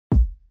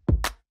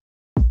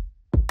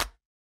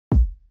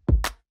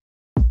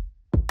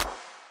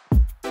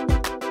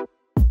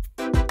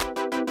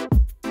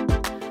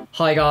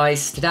Hi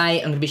guys, today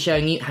I'm going to be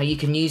showing you how you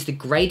can use the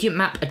gradient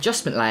map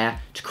adjustment layer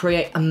to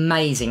create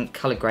amazing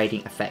colour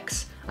grading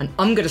effects. And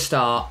I'm going to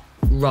start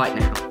right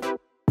now.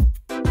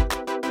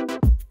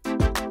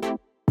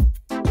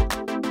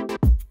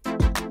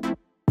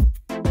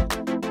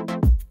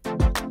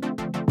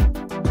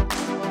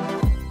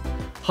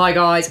 Hi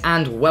guys,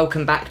 and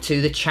welcome back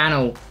to the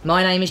channel.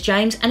 My name is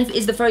James, and if it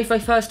is the very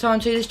first time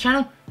to this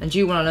channel and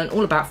you want to learn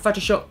all about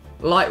Photoshop,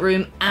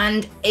 Lightroom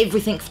and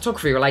everything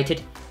photography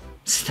related,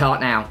 start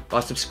now by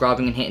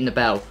subscribing and hitting the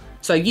bell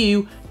so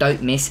you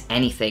don't miss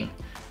anything.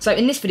 So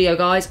in this video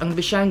guys, I'm going to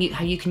be showing you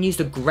how you can use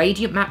the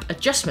gradient map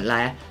adjustment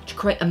layer to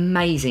create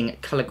amazing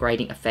colour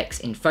grading effects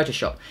in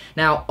Photoshop.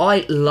 Now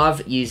I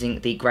love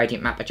using the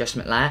gradient map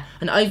adjustment layer,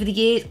 and over the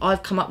years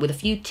I've come up with a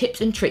few tips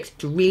and tricks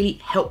to really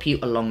help you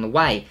along the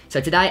way.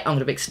 So today I'm going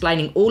to be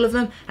explaining all of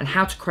them and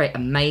how to create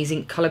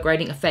amazing colour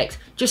grading effects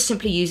just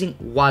simply using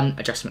one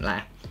adjustment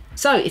layer.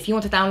 So if you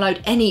want to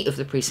download any of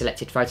the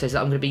pre-selected photos that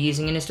I'm going to be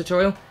using in this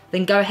tutorial,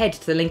 then go ahead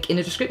to the link in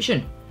the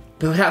description.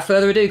 But without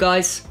further ado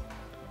guys,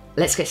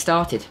 let's get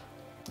started.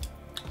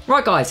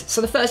 Right guys, so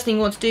the first thing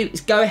you want to do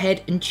is go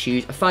ahead and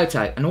choose a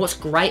photo. And what's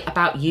great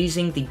about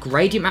using the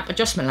gradient map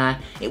adjustment layer,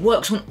 it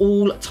works on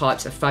all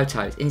types of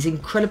photos and is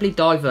incredibly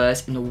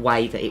diverse in the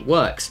way that it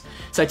works.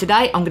 So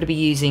today I'm going to be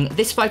using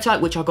this photo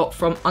which I got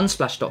from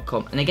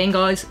unsplash.com, and again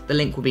guys, the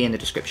link will be in the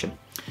description.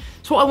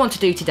 So what I want to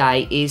do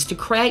today is to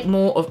create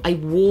more of a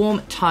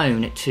warm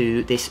tone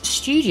to this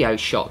studio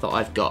shot that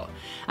I've got.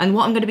 And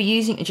what I'm going to be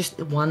using is just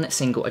one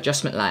single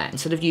adjustment layer.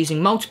 Instead of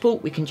using multiple,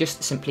 we can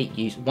just simply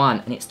use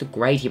one, and it's the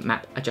gradient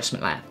map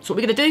adjustment layer. So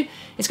what we're going to do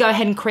is go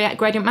ahead and create a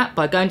gradient map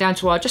by going down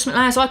to our adjustment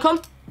layers icon.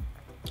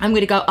 I'm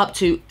going to go up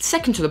to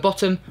second to the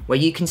bottom where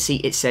you can see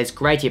it says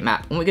gradient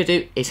map. And what we're going to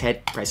do is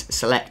press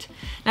select.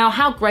 Now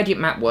how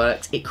gradient map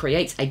works, it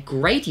creates a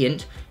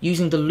gradient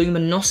using the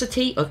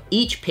luminosity of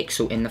each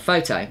pixel in the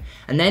photo,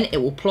 and then it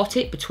will plot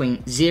it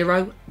between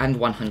 0 and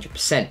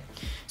 100%.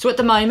 So at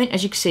the moment,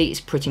 as you can see, it's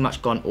pretty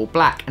much gone all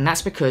black, and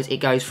that's because it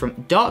goes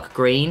from dark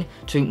green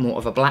to more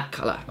of a black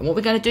color. And what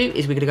we're going to do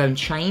is we're going to go and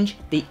change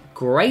the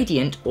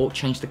gradient, or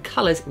change the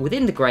colors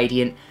within the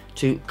gradient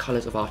to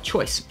colors of our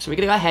choice. So we're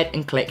going to go ahead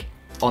and click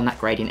on that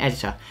gradient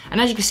editor, and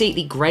as you can see,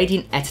 the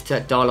gradient editor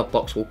dialog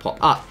box will pop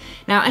up.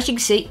 Now as you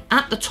can see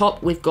at the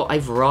top, we've got a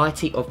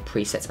variety of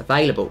presets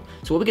available.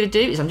 So what we're going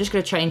to do is I'm just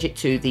going to change it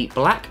to the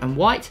black and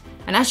white,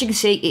 and as you can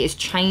see, it has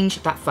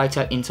changed that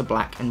photo into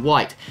black and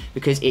white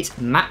because it's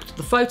mapped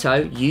the photo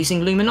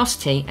using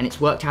luminosity, and it's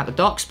worked out the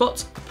dark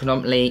spots are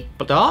predominantly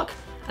dark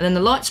and then the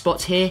light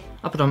spots here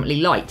are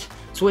predominantly light.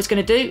 So what it's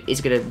going to do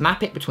is going to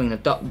map it between the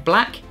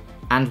black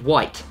and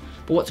white.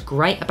 But what's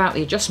great about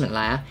the adjustment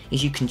layer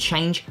is you can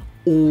change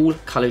all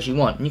colors you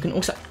want, and you can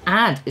also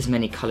add as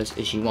many colors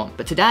as you want.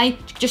 But today,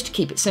 just to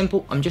keep it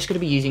simple, I'm just going to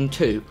be using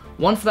two,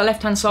 one for the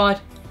left hand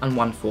side and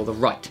one for the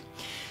right.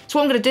 So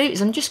what I'm going to do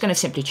is I'm just going to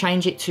simply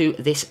change it to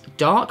this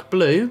dark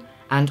blue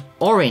and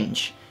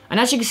orange, and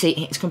as you can see,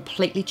 it's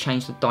completely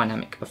changed the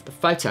dynamic of the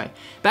photo.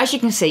 But as you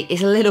can see,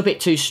 it's a little bit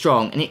too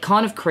strong, and it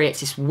kind of creates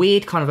this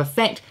weird kind of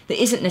effect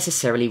that isn't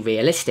necessarily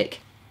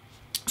realistic.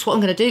 So what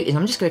I'm going to do is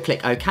I'm just going to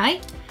click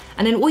OK,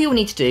 and then all you'll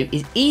need to do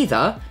is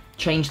either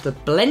change the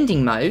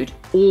blending mode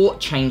or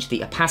change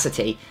the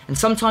opacity, and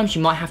sometimes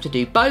you might have to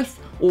do both,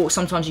 or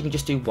sometimes you can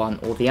just do one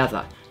or the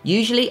other.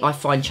 Usually I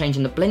find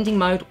changing the blending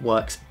mode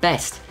works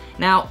best.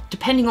 Now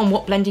depending on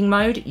what blending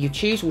mode you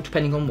choose, or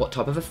depending on what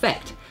type of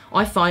effect,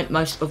 I find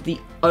most of the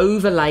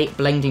overlay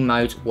blending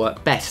modes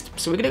work best.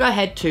 So we're going to go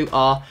ahead to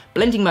our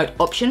blending mode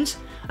options,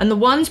 and the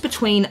ones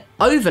between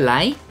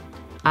overlay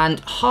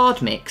and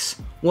hard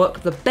mix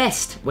work the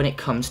best when it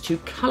comes to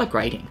color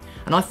grading.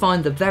 And I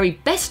find the very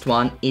best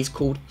one is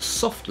called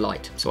soft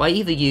light. So I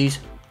either use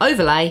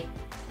overlay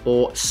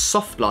or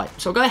soft light.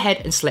 So I'll go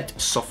ahead and select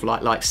soft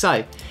light like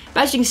so.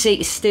 But as you can see,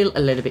 it's still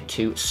a little bit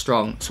too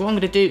strong. So what I'm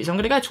going to do is I'm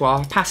going to go to our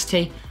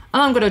opacity,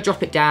 and I'm going to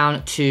drop it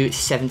down to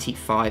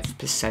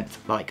 75%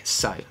 like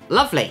so.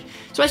 Lovely.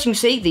 So as you can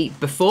see, the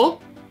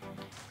before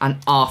and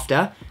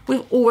after,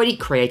 we've already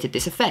created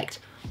this effect.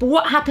 But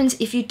what happens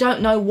if you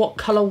don't know what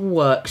color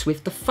works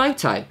with the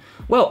photo?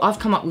 Well, I've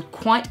come up with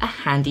quite a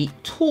handy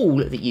tool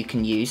that you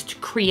can use to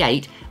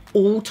create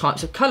all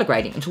types of color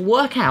grading and to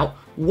work out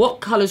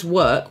what colors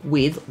work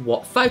with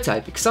what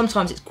photo, because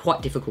sometimes it's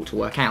quite difficult to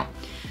work out.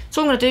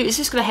 So what I'm going to do is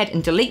just go ahead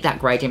and delete that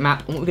gradient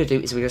map, and what we're going to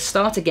do is we're going to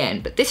start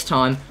again, but this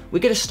time we're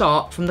going to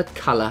start from the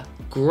color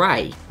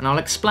grey, and I'll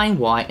explain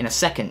why in a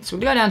second. So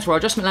we're going to go down to our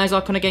adjustment layers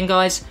icon again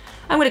guys,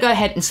 and we're going to go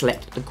ahead and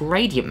select the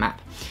gradient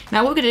map.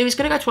 Now what we're going to do is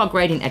going to go to our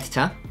gradient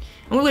editor,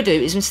 and what we're going to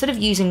do is instead of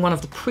using one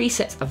of the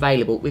presets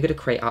available, we're going to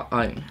create our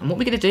own. And what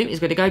we're going to do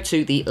is we're going to go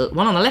to the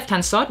one on the left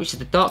hand side, which is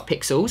the dark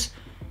pixels.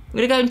 We're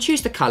going to go and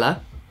choose the color,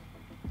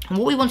 and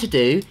what we want to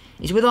do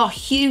is with our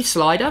hue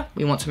slider,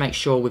 we want to make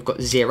sure we've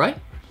got 0.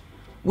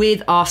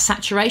 With our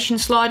saturation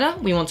slider,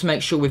 we want to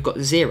make sure we've got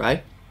 0.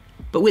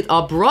 But with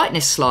our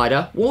brightness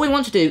slider, what we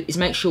want to do is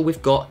make sure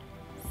we've got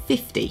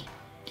 50.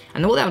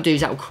 And what that will do is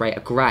that will create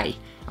a grey.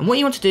 And what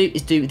you want to do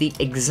is do the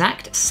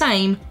exact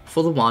same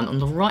for the one on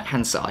the right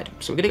hand side.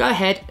 So we're going to go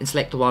ahead and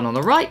select the one on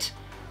the right.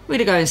 We're going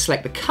to go and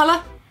select the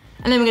color,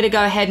 and then we're going to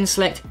go ahead and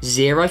select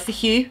 0 for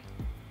hue,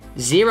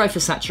 0 for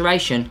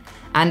saturation,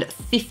 and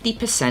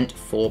 50%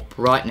 for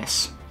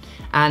brightness.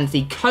 And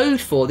the code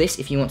for this,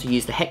 if you want to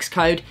use the hex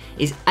code,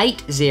 is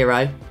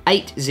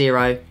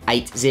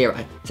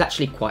 808080. It's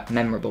actually quite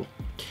memorable.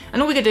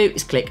 And all we're going to do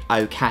is click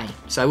OK.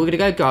 So we're going to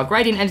go to our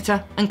gradient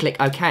editor and click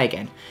OK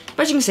again.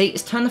 But as you can see,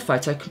 it's turned the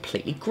photo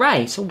completely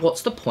grey. So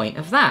what's the point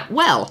of that?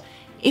 Well,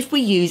 if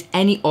we use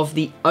any of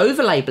the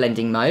overlay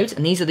blending modes,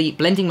 and these are the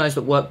blending modes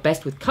that work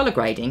best with color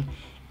grading,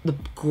 the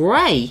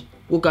grey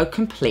will go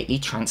completely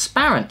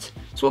transparent.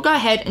 So we'll go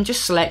ahead and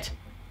just select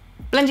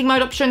blending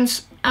mode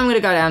options, and we're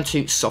going to go down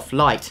to soft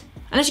light.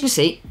 And as you can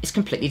see, it's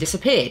completely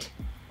disappeared.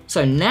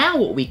 So now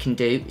what we can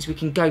do is we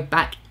can go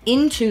back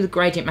into the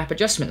gradient map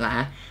adjustment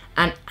layer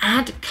and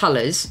add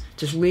colors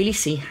to really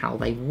see how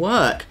they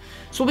work.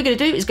 So what we're going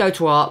to do is go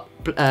to our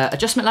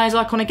adjustment layers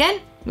icon again.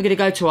 We're going to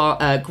go to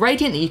our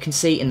gradient that you can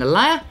see in the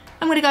layer.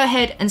 I'm going to go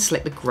ahead and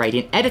select the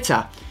gradient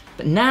editor.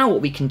 But now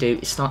what we can do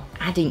is start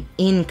adding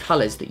in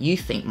colors that you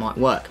think might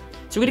work.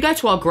 So we're going to go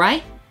to our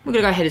gray. We're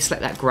going to go ahead and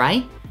select that gray.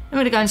 I'm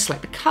going to go and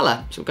select the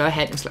color. So we'll go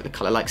ahead and select the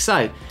color like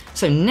so.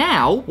 So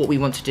now what we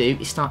want to do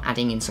is start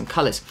adding in some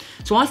colors.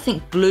 So I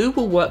think blue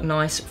will work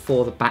nice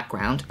for the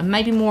background and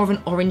maybe more of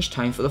an orange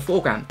tone for the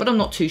foreground, but I'm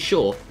not too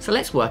sure. So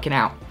let's work it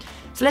out.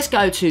 So let's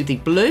go to the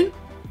blue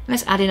and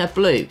let's add in a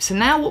blue. So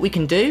now what we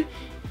can do,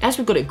 as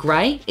we've got it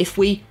gray, if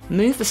we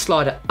move the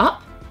slider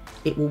up,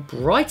 it will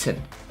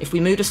brighten. If we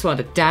move the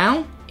slider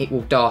down, it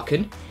will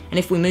darken. And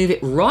if we move it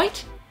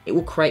right, it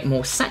will create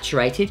more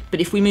saturated, but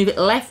if we move it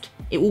left,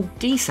 it will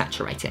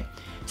desaturate it.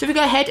 So if we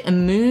go ahead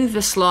and move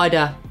the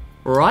slider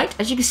right,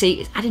 as you can see,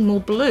 it's adding more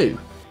blue.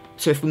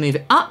 So if we move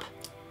it up,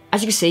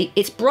 as you can see,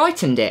 it's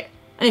brightened it.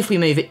 And if we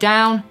move it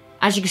down,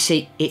 as you can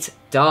see, it's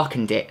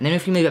darkened it. And then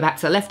if we move it back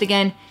to the left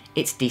again,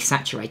 it's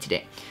desaturated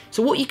it.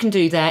 So what you can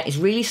do there is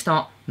really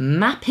start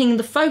mapping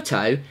the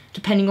photo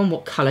depending on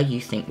what color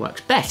you think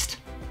works best.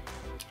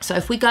 So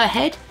if we go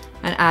ahead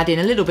and add in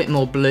a little bit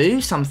more blue,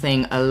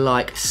 something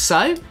like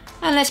so,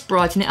 and let's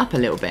brighten it up a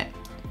little bit.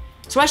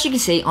 So as you can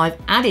see, I've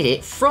added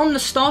it from the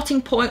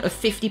starting point of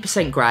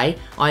 50% grey,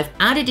 I've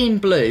added in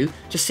blue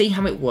to see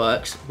how it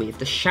works with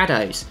the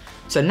shadows.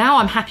 So now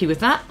I'm happy with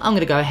that, I'm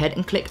going to go ahead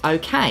and click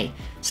OK.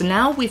 So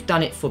now we've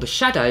done it for the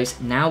shadows,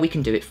 now we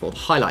can do it for the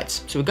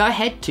highlights. So we'll go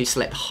ahead to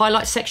select the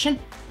highlights section,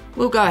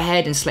 we'll go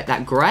ahead and select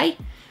that grey,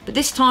 but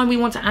this time we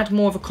want to add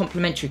more of a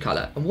complementary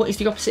colour. And what is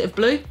the opposite of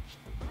blue?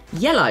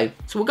 Yellow.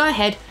 So we'll go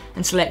ahead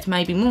and select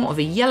maybe more of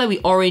a yellowy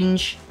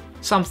orange,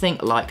 something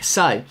like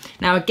so.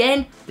 Now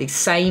again, the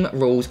same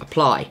rules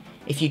apply.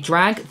 If you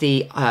drag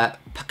the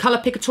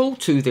color picker tool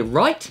to the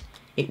right,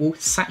 it will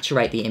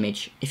saturate the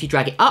image. If you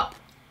drag it up,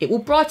 it will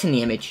brighten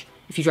the image.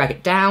 If you drag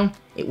it down,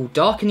 it will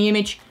darken the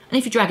image. And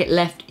if you drag it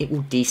left, it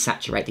will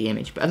desaturate the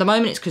image. But at the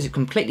moment, it's because it's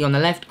completely on the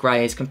left,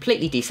 grey is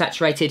completely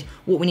desaturated.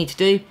 What we need to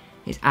do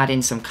is add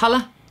in some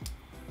color,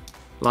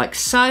 like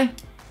so.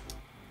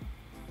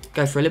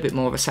 Go for a little bit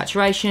more of a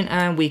saturation,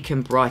 and we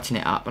can brighten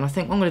it up. And I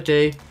think what I'm going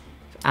to do,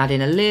 add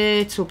in a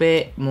little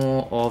bit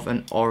more of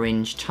an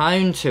orange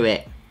tone to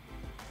it.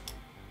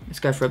 Let's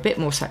go for a bit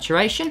more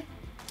saturation.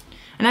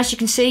 And as you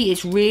can see,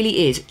 it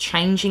really is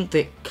changing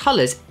the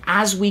colours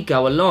as we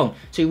go along.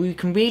 So we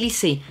can really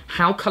see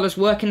how colours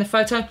work in the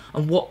photo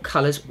and what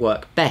colours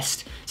work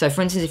best. So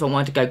for instance, if I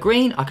wanted to go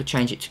green, I could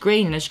change it to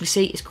green. And as you can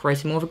see, it's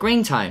creating more of a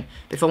green tone.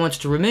 But if I wanted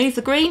to remove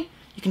the green,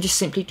 you can just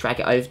simply drag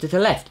it over to the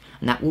left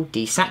and that will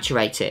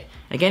desaturate it.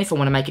 Again, if I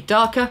want to make it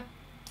darker,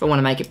 if I want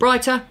to make it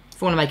brighter,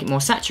 if I want to make it more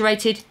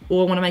saturated,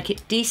 or I want to make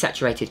it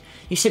desaturated,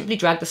 you simply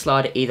drag the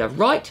slider either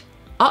right,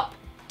 up,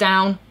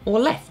 down, or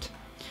left.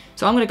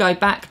 So I'm going to go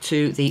back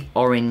to the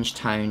orange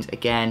tones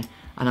again,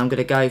 and I'm going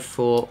to go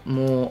for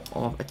more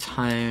of a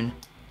tone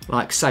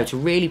like so to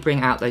really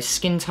bring out those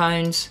skin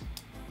tones.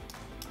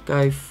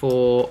 Go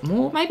for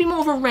maybe more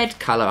of a red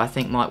colour, I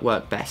think might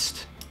work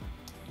best.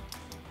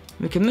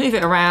 We can move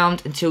it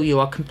around until you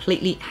are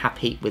completely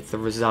happy with the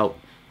result,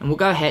 and we'll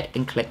go ahead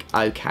and click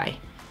OK.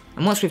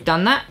 And once we've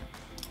done that,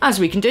 as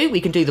we can do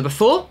the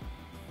before,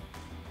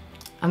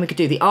 and we could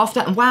do the after,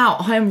 and wow,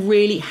 I am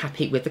really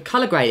happy with the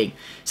color grading.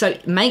 So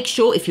make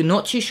sure, if you're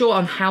not too sure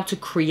on how to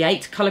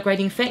create color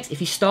grading effects, if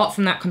you start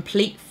from that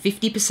complete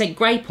 50%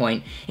 gray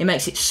point, it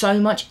makes it so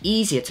much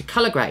easier to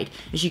color grade,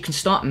 as you can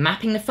start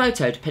mapping the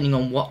photo depending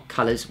on what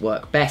colors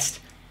work best.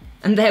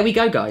 And there we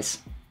go, guys.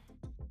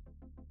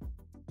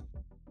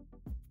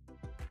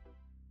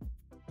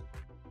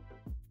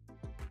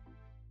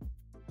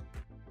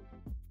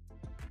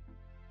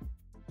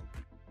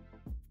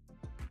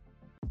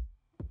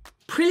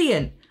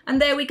 Brilliant.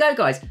 And there we go,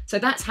 guys. So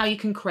that's how you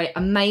can create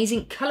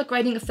amazing color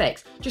grading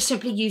effects just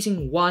simply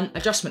using one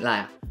adjustment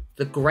layer,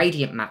 the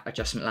gradient map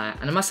adjustment layer.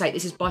 And I must say,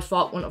 this is by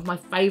far one of my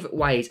favorite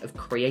ways of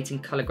creating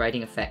color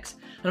grading effects.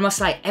 And I must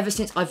say, ever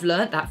since I've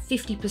learned that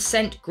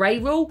 50% gray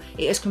rule,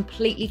 it has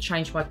completely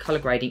changed my color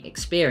grading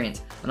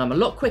experience. And I'm a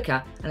lot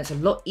quicker and it's a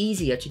lot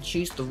easier to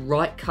choose the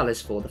right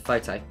colors for the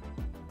photo.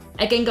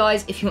 Again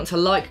guys, if you want to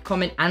like,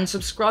 comment and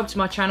subscribe to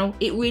my channel,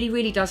 it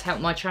really does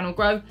help my channel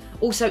grow.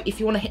 Also, if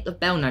you want to hit the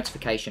bell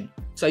notification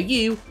so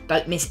you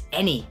don't miss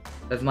any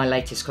of my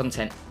latest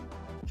content.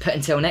 But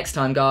until next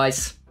time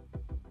guys,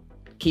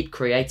 keep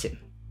creating.